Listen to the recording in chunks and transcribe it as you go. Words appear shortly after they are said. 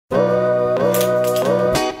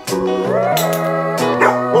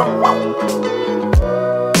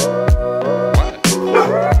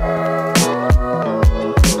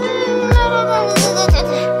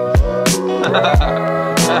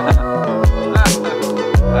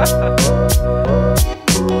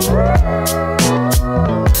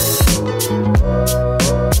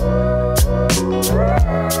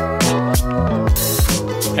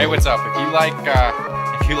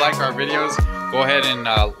like our videos, go ahead and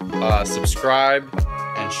subscribe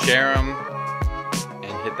and share them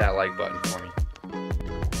and hit that like button for me.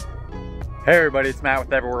 Hey everybody, it's Matt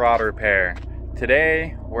with Everywhere Auto Repair.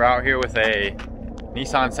 Today we're out here with a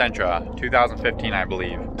Nissan Sentra 2015, I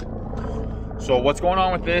believe. So what's going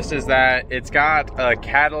on with this is that it's got a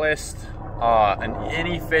catalyst, an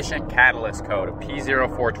inefficient catalyst code, a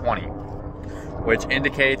P0420, which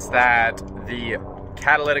indicates that the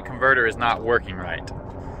catalytic converter is not working right.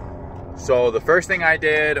 So the first thing I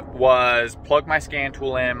did was plug my scan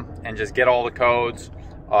tool in and just get all the codes.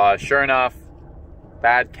 Sure enough,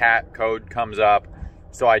 bad cat code comes up.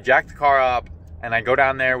 So I jack the car up and I go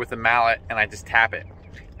down there with a mallet and I just tap it.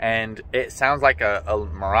 And it sounds like a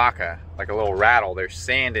maraca, like a little rattle. There's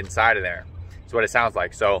sand inside of there. That's what it sounds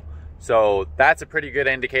like. So that's a pretty good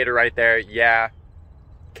indicator right there. Yeah,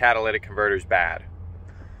 catalytic converter's bad.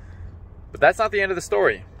 But that's not the end of the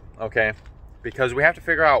story, okay? Because we have to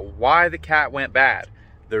figure out why the cat went bad.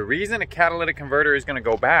 The reason a catalytic converter is going to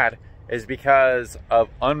go bad is because of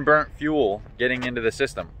unburnt fuel getting into the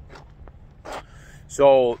system.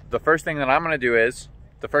 So the first thing that I'm going to do is,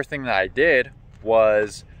 the first thing that I did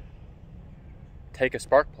was take a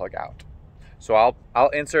spark plug out. So I'll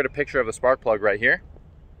insert a picture of the spark plug right here.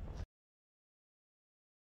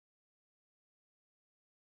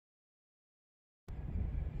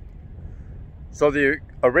 So the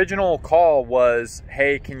original call was,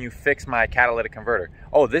 hey, can you fix my catalytic converter?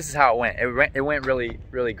 Oh, this is how it went. It went really,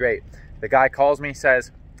 really great. The guy calls me,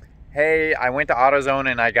 says, hey, I went to AutoZone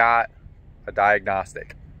and I got a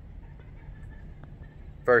diagnostic.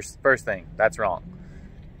 First thing, that's wrong.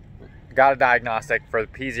 Got a diagnostic for the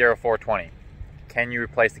P0420. Can you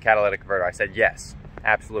replace the catalytic converter? I said, yes,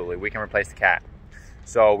 absolutely, we can replace the cat.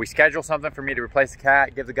 So we schedule something for me to replace the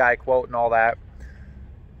cat, give the guy a quote and all that.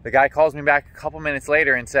 The guy calls me back a couple minutes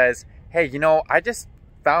later and says, hey, you know, I just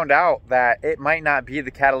found out that it might not be the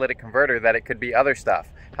catalytic converter, that it could be other stuff.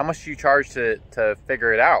 How much do you charge to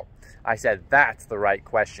figure it out? I said, that's the right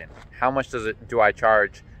question. How much do I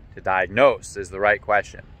charge to diagnose is the right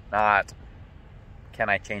question, not can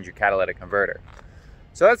I change your catalytic converter?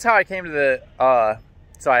 So that's how I came to the,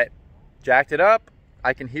 so I jacked it up.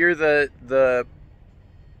 I can hear the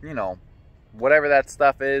you know, whatever that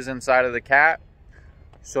stuff is inside of the cat.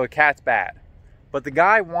 So the cat's bad. But the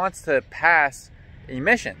guy wants to pass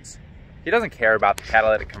emissions. He doesn't care about the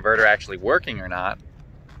catalytic converter actually working or not.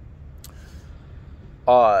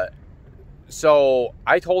 So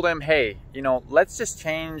I told him, hey, you know, let's just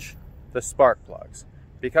change the spark plugs.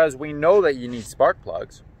 Because we know that you need spark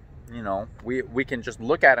plugs. You know, we can just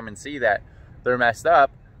look at them and see that they're messed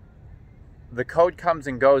up. The code comes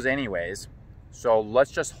and goes anyways. So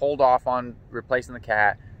let's just hold off on replacing the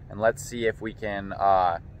cat. And let's see if we can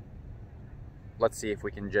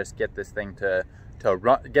just get this thing to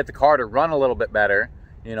run, get the car to run a little bit better,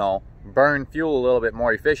 you know, burn fuel a little bit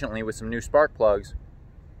more efficiently with some new spark plugs,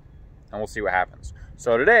 and we'll see what happens.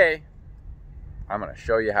 So today, I'm gonna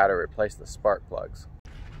show you how to replace the spark plugs.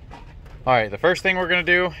 All right, the first thing we're gonna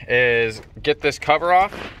do is get this cover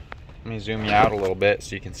off. Let me zoom you out a little bit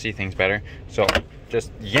so you can see things better. So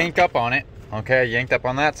just yank up on it, okay? Yanked up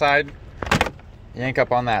on that side. Yank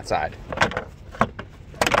up on that side.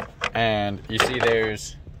 And you see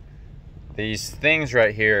there's these things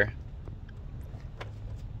right here.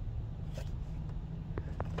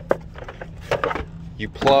 You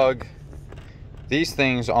plug these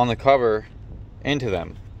things on the cover into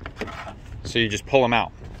them. So you just pull them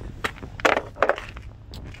out.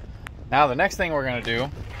 Now the next thing we're gonna do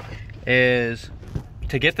is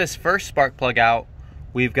to get this first spark plug out,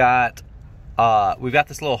 we've got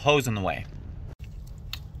this little hose in the way.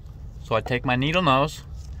 So I take my needle nose,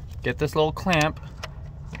 get this little clamp,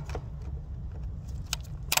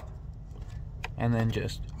 and then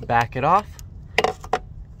just back it off.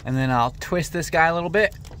 And then I'll twist this guy a little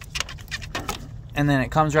bit, and then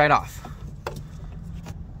it comes right off.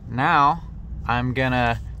 Now I'm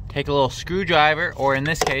gonna take a little screwdriver, or in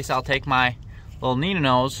this case, I'll take my little needle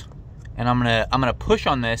nose, and I'm gonna push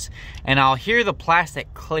on this, and I'll hear the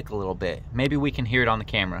plastic click a little bit. Maybe we can hear it on the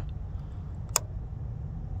camera.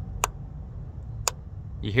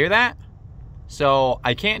 You hear that? So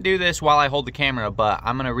I can't do this while I hold the camera, but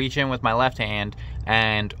I'm gonna reach in with my left hand,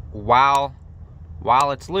 and while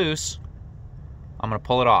it's loose, I'm gonna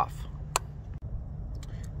pull it off.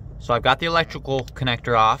 So I've got the electrical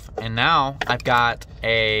connector off, and now I've got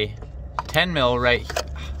a 10 mil right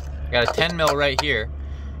here.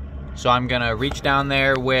 So I'm gonna reach down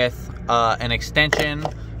there with an extension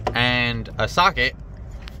and a socket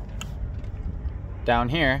down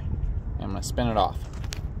here, and I'm gonna spin it off.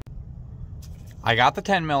 I got the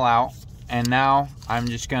 10 mil out, And now I'm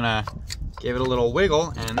just gonna give it a little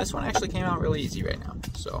wiggle, and this one actually came out really easy right now.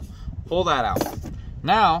 So pull that out.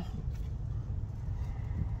 Now,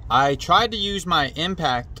 I tried to use my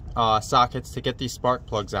impact sockets to get these spark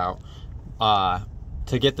plugs out,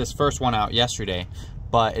 to get this first one out yesterday,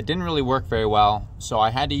 but it didn't really work very well. So I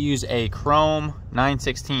had to use a chrome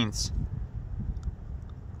 9/16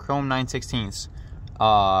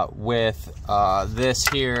 with this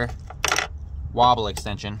here wobble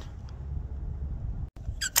extension.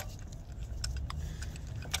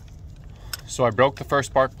 So I broke the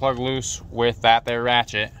first spark plug loose with that there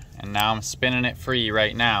ratchet, and now I'm spinning it free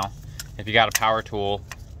right now. If you got a power tool,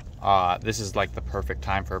 this is like the perfect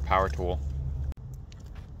time for a power tool.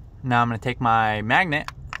 Now I'm gonna take my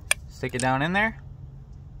magnet, stick it down in there,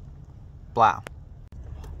 blow.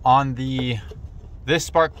 On this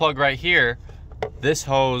spark plug right here, this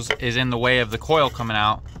hose is in the way of the coil coming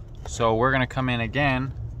out. So we're gonna come in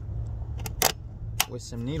again with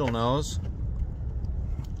some needle nose,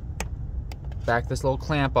 back this little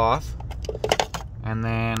clamp off, and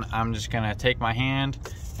then I'm just gonna take my hand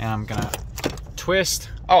and I'm gonna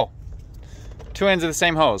twist. Oh, two ends of the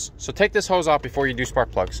same hose. So take this hose off before you do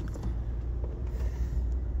spark plugs.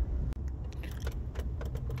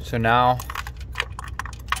 So now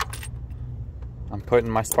I'm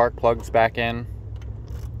putting my spark plugs back in.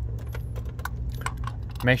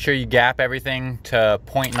 Make sure you gap everything to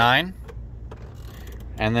 0.9.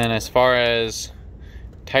 And then as far as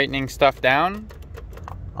tightening stuff down,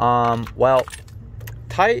 well,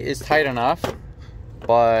 tight is tight enough,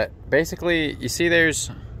 but basically, you see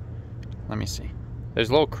there's, let me see, there's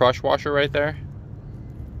a little crush washer right there.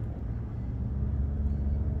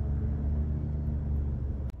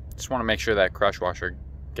 Just want to make sure that crush washer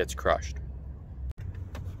gets crushed.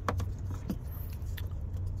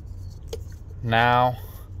 Now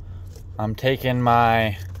I'm taking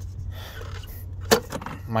my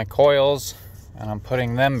coils and I'm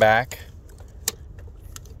putting them back.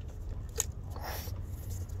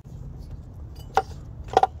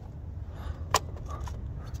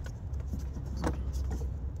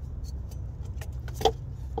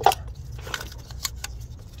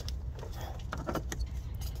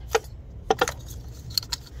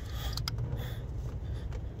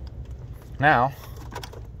 Now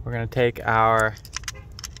we're gonna take our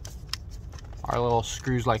little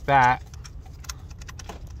screws like that.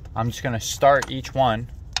 I'm just gonna start each one.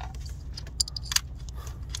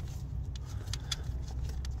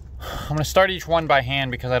 I'm gonna start each one by hand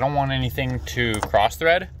because I don't want anything to cross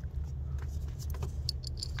thread.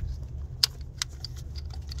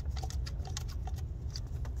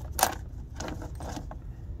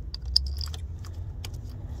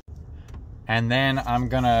 And then I'm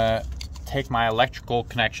gonna take my electrical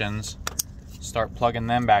connections, start plugging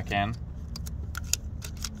them back in.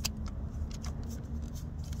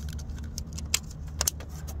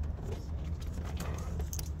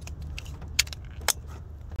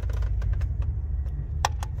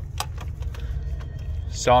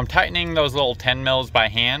 So I'm tightening those little 10 mils by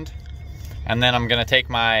hand, and then I'm gonna take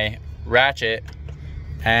my ratchet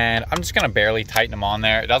and I'm just gonna barely tighten them on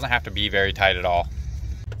there. It doesn't have to be very tight at all.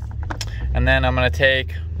 And then I'm gonna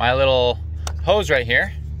take my little hose right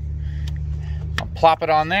here, I'll plop it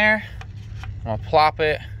on there, I'll plop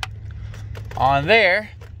it on there,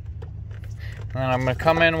 and then I'm gonna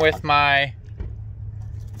come in with my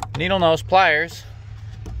needle nose pliers,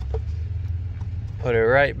 put it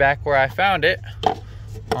right back where I found it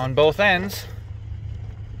on both ends.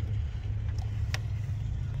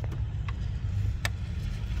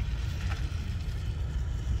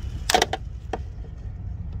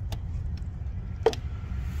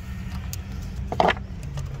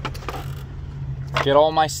 Get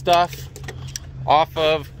all my stuff off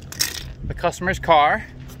of the customer's car.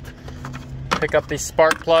 Pick up these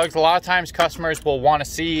spark plugs. A lot of times customers will want to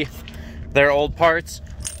see their old parts.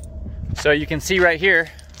 So you can see right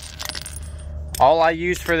here, all I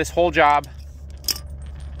used for this whole job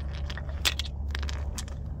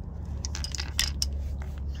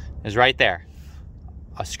is right there.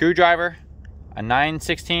 A screwdriver, a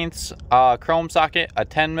 9/16 chrome socket, a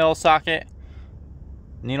 10 mil socket,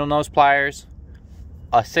 needle nose pliers,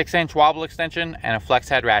 a 6-inch wobble extension, and a flex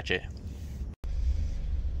head ratchet.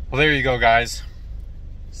 Well, there you go, guys.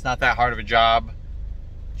 It's not that hard of a job.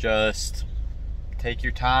 Just take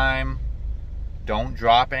your time, don't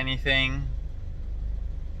drop anything,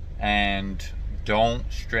 and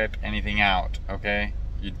don't strip anything out, okay?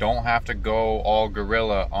 You don't have to go all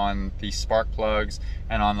gorilla on these spark plugs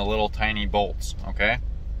and on the little tiny bolts, okay?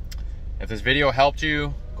 If this video helped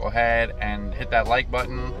you, go ahead and hit that like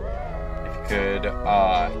button. If you could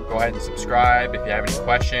go ahead and subscribe. If you have any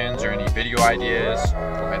questions or any video ideas, go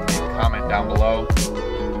ahead and leave a comment down below.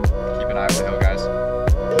 Keep an eye on the hill, guys.